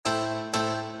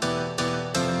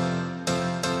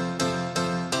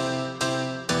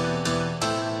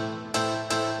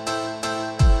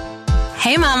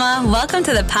Hey mama, welcome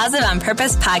to the Positive on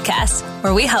Purpose podcast,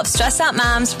 where we help stressed out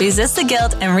moms resist the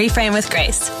guilt and reframe with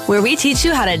grace, where we teach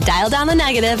you how to dial down the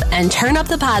negative and turn up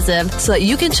the positive so that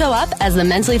you can show up as the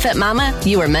mentally fit mama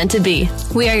you were meant to be.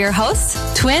 We are your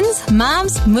hosts, twins,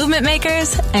 moms, movement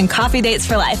makers, and coffee dates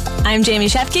for life. I'm Jamie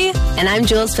Shefke. And I'm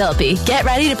Jules Philippi. Get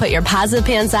ready to put your positive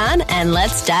pants on and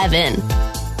let's dive in.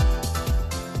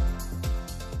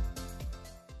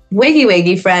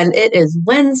 Wiggy friend, it is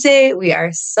Wednesday. We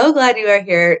are so glad you are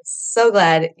here. So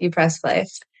glad you pressed play.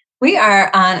 We are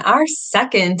on our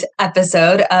second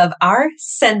episode of our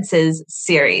Senses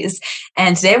series.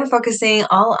 And today we're focusing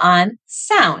all on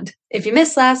sound. If you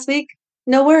missed last week,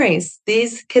 no worries.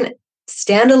 These can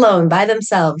stand alone by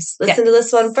themselves. Listen to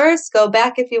this one first. Go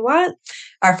back if you want.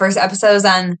 Our first episode is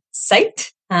on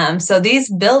sight. So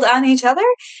these build on each other,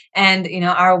 and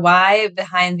our why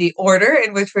behind the order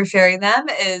in which we're sharing them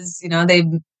is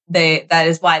that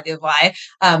is why the why,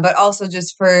 but also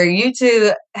just for you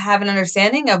to have an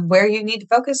understanding of where you need to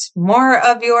focus more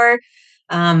of your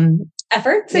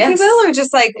efforts, if you will, or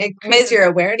just like increase your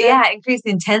awareness. Yeah, increase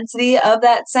the intensity of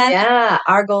that sense. Yeah,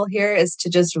 our goal here is to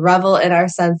just revel in our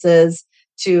senses,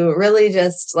 to really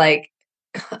just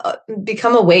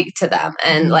become awake to them.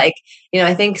 And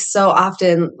I think so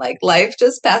often life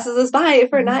just passes us by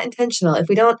if we're not intentional, if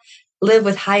we don't live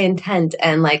with high intent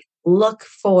and look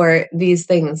for these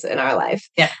things in our life.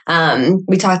 Yeah.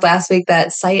 We talked last week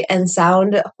that sight and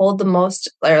sound hold the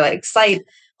most, sight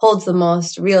holds the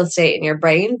most real estate in your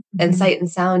brain, and sight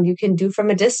and sound you can do from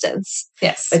a distance.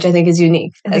 Yes. Which I think is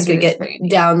unique as we get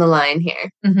down the line here.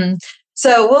 Mm-hmm.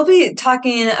 So we'll be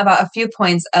talking about a few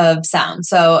points of sound.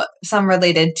 So some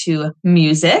related to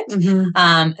music,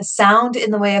 sound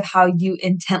in the way of how you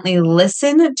intently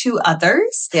listen to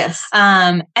others. Yes.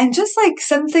 And just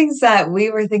some things that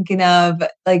we were thinking of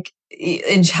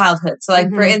in childhood. So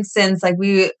for instance,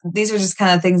 these are just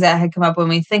kind of things that had come up when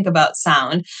we think about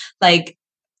sound.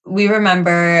 We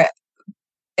remember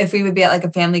if we would be at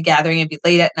a family gathering, it'd be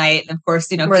late at night. And of course,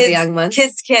 we're the young ones.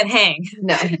 Kids can't hang.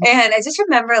 No. And I just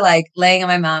remember laying on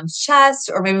my mom's chest,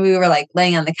 or maybe we were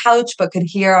laying on the couch, but could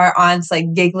hear our aunts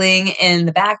giggling in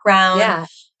the background. Yeah.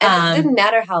 And it didn't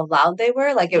matter how loud they were.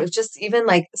 It was just even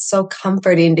so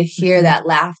comforting to hear that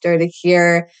laughter, to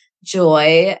hear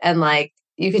joy. And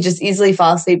you could just easily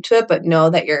fall asleep to it, but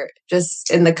know that you're just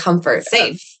in the comfort.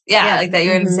 Safe. Yeah, that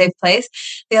you're in a safe place.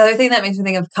 The other thing that makes me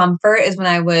think of comfort is when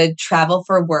I would travel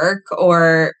for work,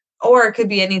 or it could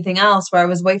be anything else where I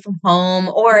was away from home.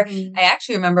 Or I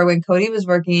actually remember when Cody was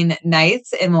working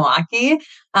nights in Milwaukee,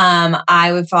 I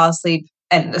would fall asleep.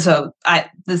 And so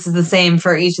this is the same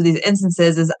for each of these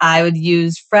instances, is I would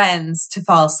use friends to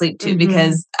fall asleep to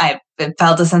because I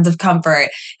felt a sense of comfort.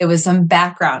 It was some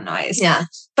background noise. Yeah.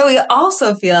 But we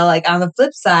also feel on the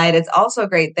flip side, it's also a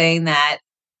great thing that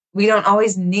we don't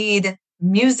always need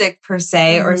music per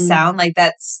se or sound.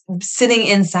 That's sitting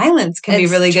in silence can be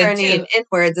really good too. Turning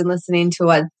inwards and listening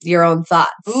to your own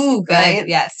thoughts. Ooh, good. Right?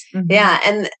 Yes. Mm-hmm. Yeah.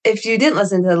 And if you didn't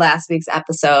listen to last week's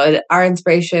episode, our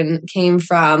inspiration came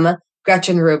from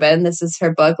Gretchen Rubin. This is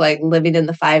her book, Living in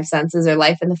the Five Senses, or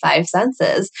Life in the Five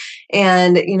Senses.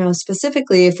 And,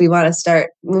 specifically if we want to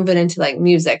start moving into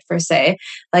music per se,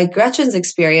 Gretchen's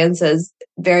experience is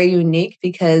very unique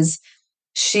because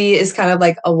she is kind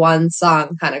of a one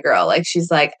song kind of girl. She's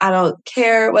I don't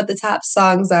care what the top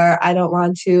songs are. I don't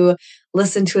want to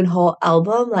listen to a whole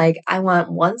album. I want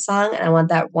one song, and I want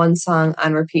that one song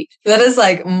on repeat. That is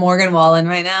Morgan Wallen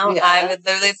right now. Yeah. I would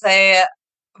literally say,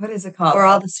 what is it called? Or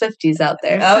all the Swifties out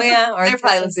there. Oh yeah. Or they're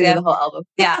probably listening to the whole album.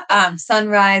 Yeah.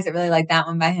 Sunrise. I really like that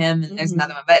one by him. And there's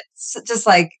another one, but it's just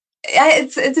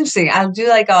it's interesting. I do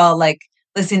all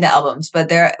listening to albums, but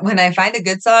when I find a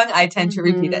good song, I tend to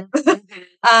repeat it.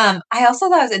 I also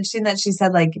thought it was interesting that she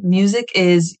said music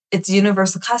it's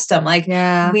universal custom.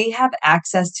 We have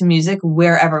access to music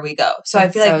wherever we go. So I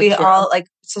feel we true. all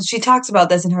so she talks about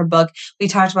this in her book. We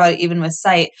talked about it even with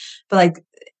sight, but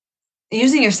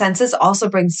using your senses also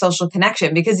brings social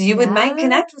connection, because you might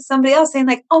connect with somebody else saying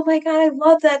oh my God, I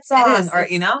love that song. Or,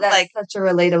 that's such a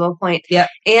relatable point. Yeah.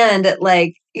 And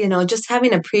just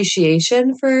having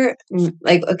appreciation for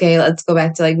okay, let's go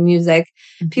back to music.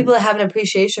 People that have an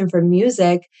appreciation for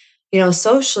music,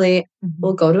 socially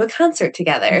will go to a concert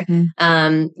together.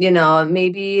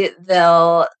 Maybe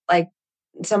they'll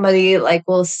somebody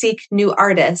will seek new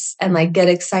artists and get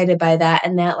excited by that,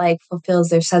 and that fulfills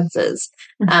their senses.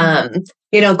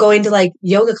 going to like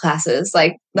yoga classes.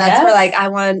 Like that's where like I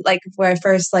want, like where I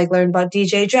first like learned about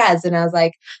DJ Drez, and I was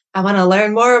like, I want to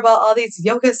learn more about all these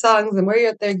yoga songs and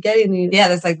where they're getting these. Yeah,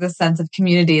 there's like this sense of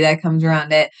community that comes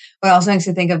around it. What also makes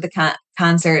me think of the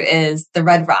concert is the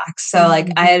Red Rocks. So like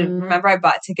I remember I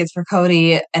bought tickets for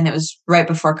Cody, and it was right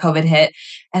before COVID hit,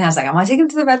 and I was like, I want to take him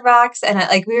to the Red Rocks, and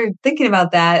we were thinking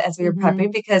about that as we were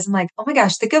prepping, because I'm like, oh my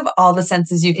gosh, think of all the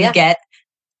senses you can get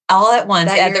all at once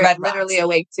at the Red Rocks. Literally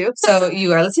awake too. So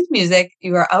you are listening to music,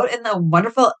 you are out in the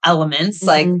wonderful elements,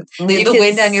 like the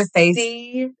wind on your face.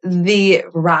 See the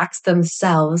rocks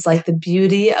themselves, like the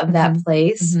beauty of that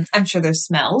place. I'm sure there's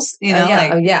smells,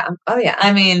 Oh yeah.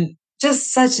 I mean,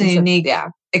 just such a unique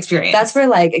experience. That's where,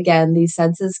 like, again, these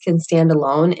senses can stand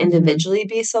alone, individually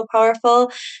be so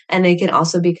powerful, and they can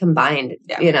also be combined,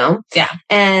 Yeah.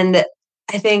 And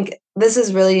I think this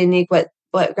is really unique.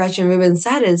 What Gretchen Rubin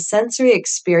said is sensory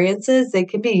experiences, they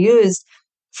can be used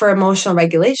for emotional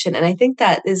regulation. And I think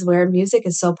that is where music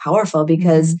is so powerful,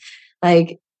 because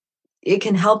like it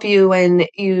can help you when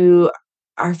you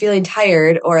are feeling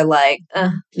tired or like,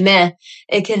 meh.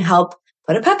 It can help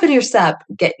put a pep in your step,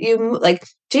 get you, like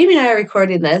Jamie and I are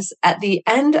recording this at the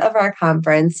end of our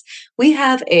conference. We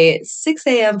have a 6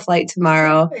 a.m. flight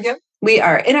tomorrow. Yep. We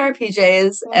are in our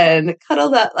PJs and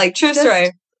cuddled up, like true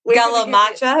story. We got a little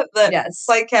matcha, but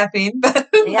slight caffeine. But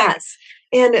yes.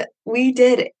 And we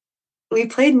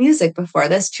played music before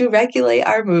this to regulate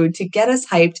our mood, to get us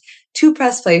hyped, to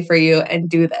press play for you and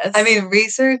do this. I mean,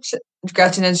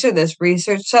 Gretchen and shared this,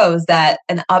 research shows that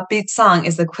an upbeat song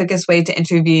is the quickest way to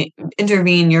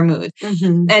intervene your mood.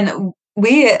 And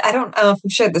I don't know if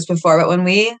we've shared this before, but when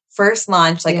we first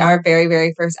launched, our very,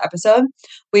 very first episode,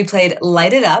 we played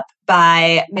Light It Up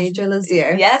by Major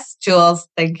Lazer. Yes, Jules.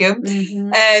 Thank you.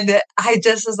 And I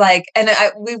just was like, and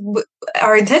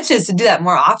our intention is to do that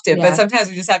more often, but sometimes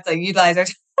we just have to utilize our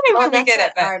time.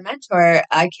 Our mentor,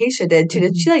 Keisha, did too.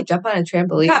 Did she like jump on a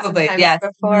trampoline? Probably, yes.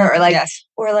 Before,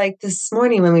 or like this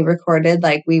morning when we recorded,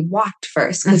 like we walked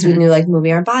first because we knew like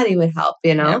moving our body would help,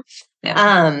 Yeah.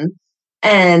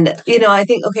 And I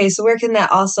think, okay, so where can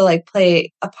that also like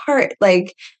play a part?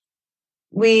 Like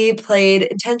we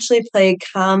intentionally played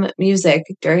calm music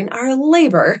during our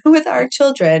labor with our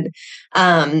children.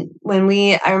 I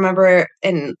remember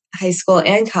in high school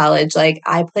and college, like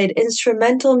I played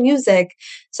instrumental music,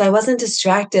 so I wasn't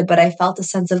distracted, but I felt a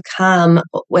sense of calm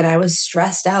when I was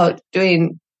stressed out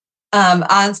doing. On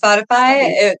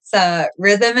Spotify, it's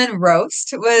Rhythm and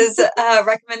Roast was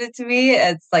recommended to me.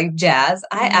 It's like jazz.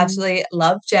 I absolutely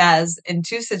love jazz in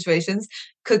two situations: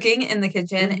 cooking in the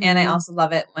kitchen, and I also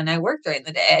love it when I work during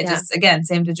the day. I just, again,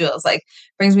 same to Jules, like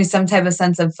brings me some type of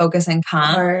sense of focus and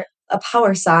calm. Or a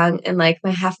power song in like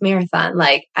my half marathon.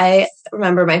 Like I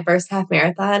remember my first half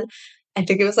marathon. I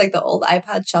think it was like the old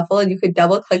iPod Shuffle, and you could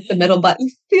double click the middle button.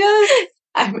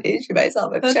 I'm aging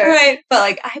myself, I'm sure. Right. But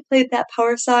like I played that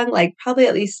power song like probably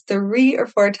at least 3 or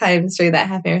 4 times during that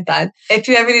half marathon. If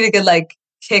you ever need a good like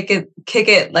kick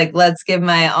it, like let's give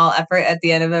my all effort at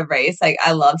the end of a race. Like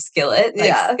I love Skillet.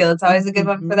 Like Skillet's always a good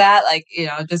one for that. Like,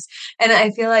 and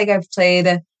I feel like I've played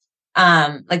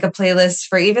like a playlist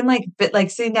for even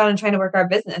like sitting down and trying to work our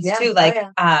business too. Like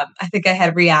I think I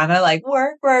had Rihanna like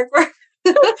work.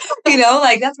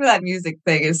 Like that's where that music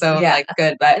thing is so like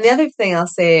good. But and the other thing I'll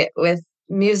say with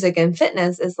music and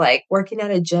fitness is like working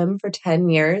at a gym for 10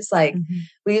 years. Like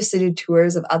we used to do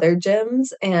tours of other gyms,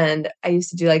 and I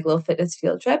used to do like little fitness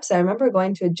field trips. I remember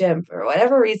going to a gym for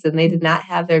whatever reason, they did not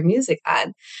have their music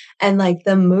on. And like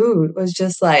the mood was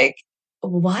just like,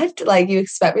 what? Like you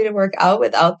expect me to work out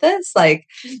without this? Like,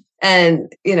 and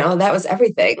that was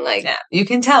everything. Like you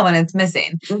can tell when it's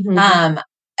missing.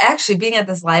 Actually being at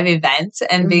this live event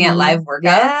and being at live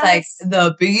workouts, like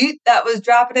the beat that was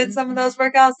dropping in some of those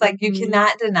workouts, like you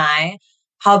cannot deny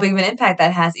how big of an impact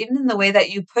that has, even in the way that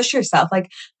you push yourself.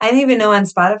 Like I didn't even know on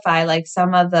Spotify, like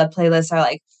some of the playlists are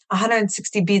like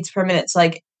 160 beats per minute. So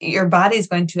like your body's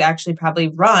going to actually probably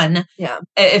run. Yeah.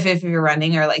 If you're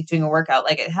running or like doing a workout,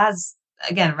 like it has,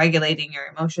 again, regulating your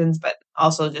emotions, but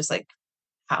also just like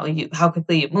how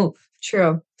quickly you move.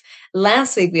 True.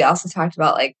 Last week, we also talked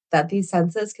about like that these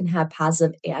senses can have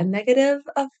positive and negative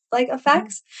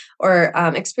effects or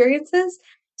experiences.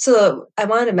 So I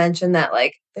wanted to mention that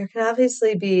like there can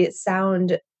obviously be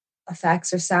sound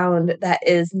effects or sound that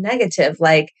is negative,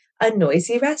 like a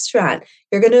noisy restaurant.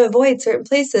 You're going to avoid certain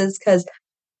places because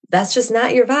that's just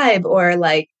not your vibe. Or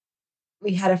like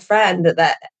we have a friend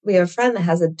that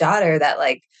has a daughter that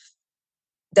like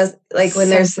does like when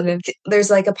Sensitive. there's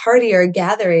like a party or a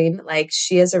gathering, like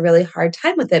she has a really hard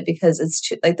time with it because it's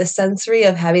too, like the sensory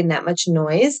of having that much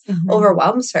noise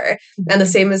overwhelms her. And the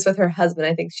same is with her husband.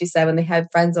 I think she said when they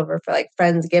had friends over for like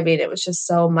Friendsgiving, it was just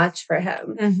so much for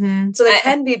him. So there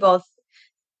can be both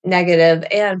negative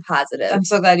and positive. I'm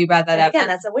so glad you brought that up. Again,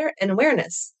 that's an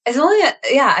awareness. It's only,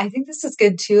 I think this is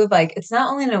good too. Like, it's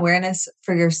not only an awareness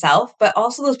for yourself, but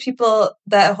also those people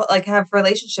that like have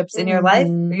relationships in your life,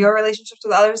 your relationships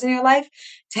with others in your life,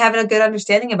 to having a good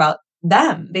understanding about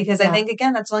them. Because I think,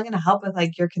 again, that's only going to help with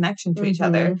like your connection to each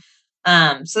other.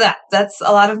 So that's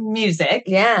a lot of music.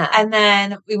 Yeah. And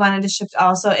then we wanted to shift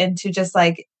also into just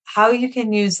like how you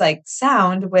can use like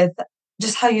sound with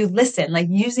just how you listen, like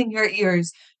using your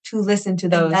ears to listen to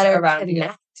those around you.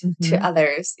 To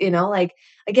others, you know, like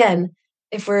again,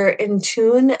 if we're in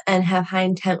tune and have high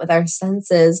intent with our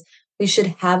senses, we should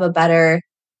have a better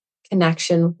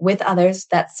connection with others,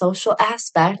 that social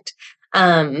aspect.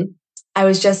 I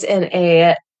was just in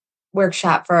a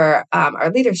workshop for our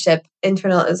leadership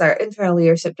internal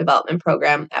leadership development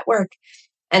program at work.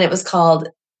 And it was called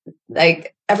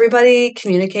like everybody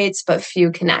communicates, but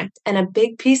few connect. And a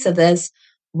big piece of this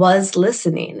was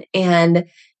listening and,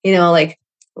 you know, like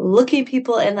looking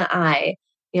people in the eye,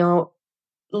 you know,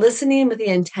 listening with the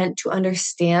intent to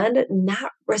understand,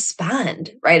 not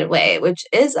respond right away, which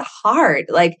is hard.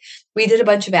 Like we did a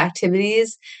bunch of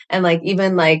activities and like,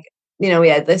 even like, you know, we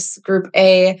had this group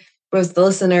A was the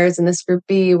listeners and this group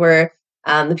B were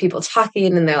the people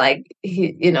talking, and they're like,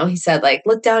 he said like,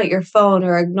 look down at your phone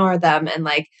or ignore them. And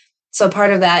like, so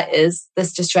part of that is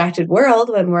this distracted world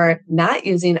when we're not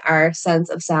using our sense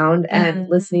of sound and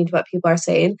listening to what people are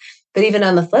saying. But even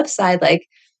on the flip side, like,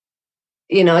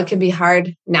 you know, it can be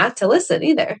hard not to listen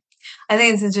either. I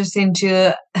think it's interesting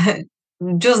too.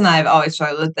 Jules and I have always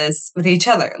struggled with this with each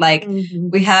other. Like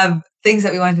we have things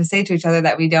that we want to say to each other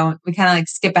that we kind of like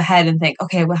skip ahead and think,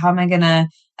 okay, well, how am I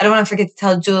I don't want to forget to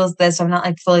tell Jules this. So I'm not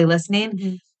like fully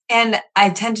listening. And I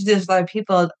tend to do this with other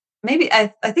people. Maybe I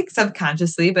think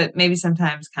subconsciously, but maybe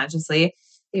sometimes consciously.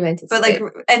 You anticipate. But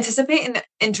like anticipate and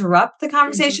interrupt the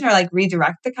conversation or like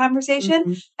redirect the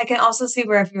conversation. I can also see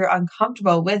where if you're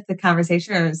uncomfortable with the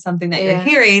conversation or something that you're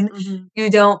hearing, you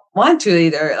don't want to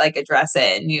either like address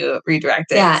it and you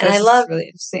redirect it. Yeah, so and I love really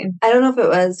interesting. I don't know if it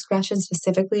was Gretchen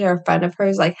specifically or a friend of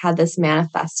hers like had this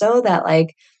manifesto that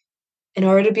like in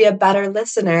order to be a better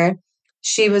listener,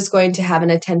 she was going to have an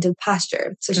attentive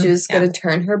posture. So she was going to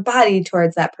turn her body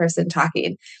towards that person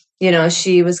talking. You know,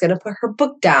 she was going to put her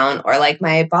book down, or like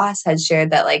my boss had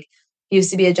shared that like he used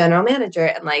to be a general manager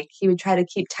and like he would try to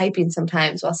keep typing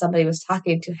sometimes while somebody was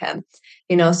talking to him,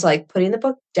 you know, so like putting the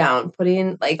book down,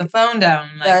 putting like the phone down,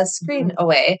 the screen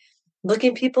away,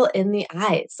 looking people in the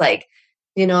eyes. Like,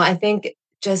 you know, I think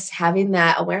just having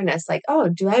that awareness, like, oh,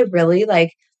 do I really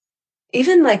like,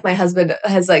 even like my husband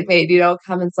has like made, you know,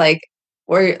 comments like,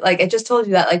 where like, I just told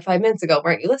you that like 5 minutes ago,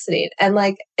 weren't you listening? And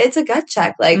like, it's a gut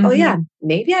check. Like, oh yeah,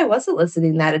 maybe I wasn't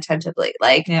listening that attentively.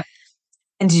 Like, and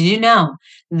did you know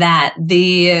that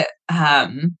the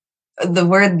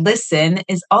word listen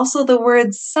is also the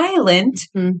word silent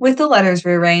with the letters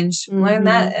rearranged? Learned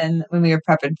that and when we were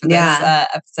prepping for this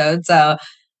episode. So,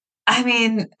 I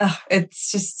mean,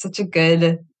 it's just such a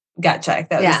good gut check.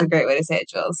 That was a great way to say it,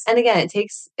 Jules. And again,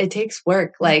 it takes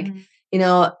work. Like, you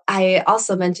know, I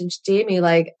also mentioned to Jamie,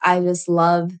 like, I just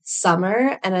love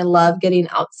summer and I love getting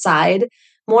outside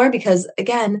more because,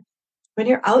 again, when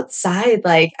you're outside,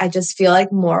 like, I just feel like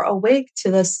more awake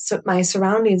to my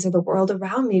surroundings or the world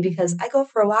around me because I go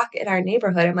for a walk in our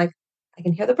neighborhood. I'm like, I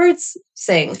can hear the birds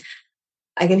sing.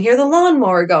 I can hear the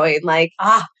lawnmower going. Like,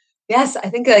 yes, I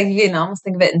think like you can almost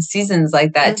think of it in seasons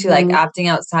like that too, like opting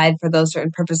outside for those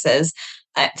certain purposes.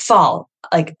 Fall,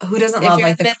 like who doesn't love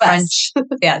like the crunch?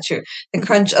 True. The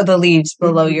crunch of the leaves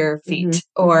below your feet,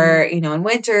 or you know, in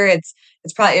winter, it's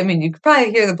probably. I mean, you could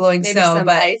probably hear the blowing snow,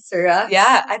 but ice or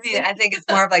I mean, I think it's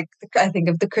more of like I think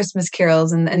of the Christmas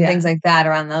carols and things like that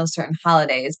around those certain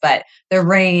holidays. But the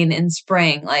rain in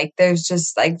spring, like there's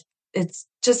just like it's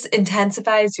just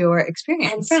intensifies your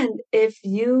experience. And friend, if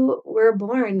you were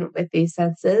born with these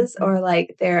senses, or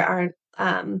like there aren't,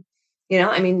 you know,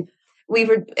 I mean. We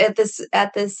were at this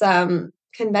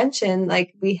convention,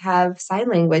 like we have sign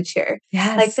language here.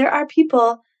 Yes. Like there are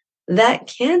people that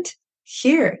can't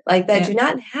hear, like that do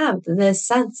not have this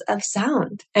sense of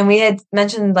sound. And we had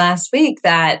mentioned last week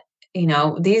that, you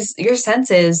know, your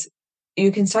senses,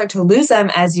 you can start to lose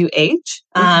them as you age,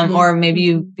 or maybe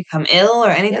you become ill or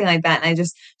anything like that. And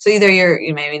so either you're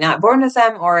maybe not born with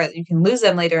them or you can lose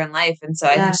them later in life. And so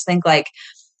I just think like,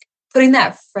 putting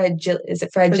that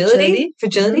fragility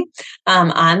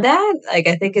on that, like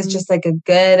I think is just like a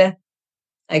good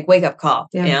like wake up call,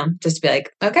 you know, just to be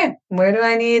like, okay, where do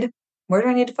I need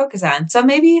to focus on? So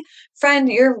maybe, friend,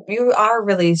 you are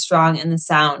really strong in the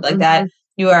sound like that.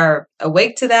 You are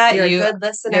awake to that. You're a good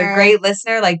listener. You're a great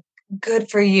listener. Like,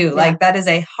 good for you. Yeah. Like, that is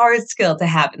a hard skill to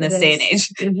have in this day and age.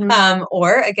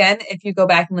 Or again, if you go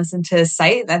back and listen to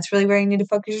sight, that's really where you need to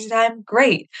focus your time.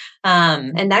 Great.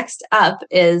 And next up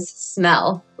is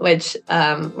smell, which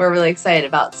we're really excited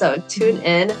about. So tune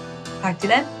in. Talk to you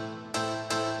then.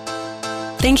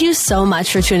 Thank you so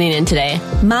much for tuning in today.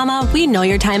 Mama, we know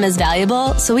your time is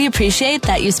valuable, so we appreciate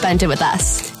that you spent it with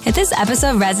us. If this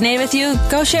episode resonated with you,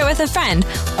 go share it with a friend,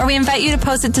 or we invite you to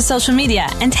post it to social media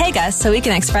and tag us so we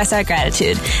can express our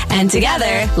gratitude. And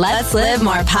together, let's live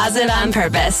more positive on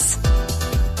purpose.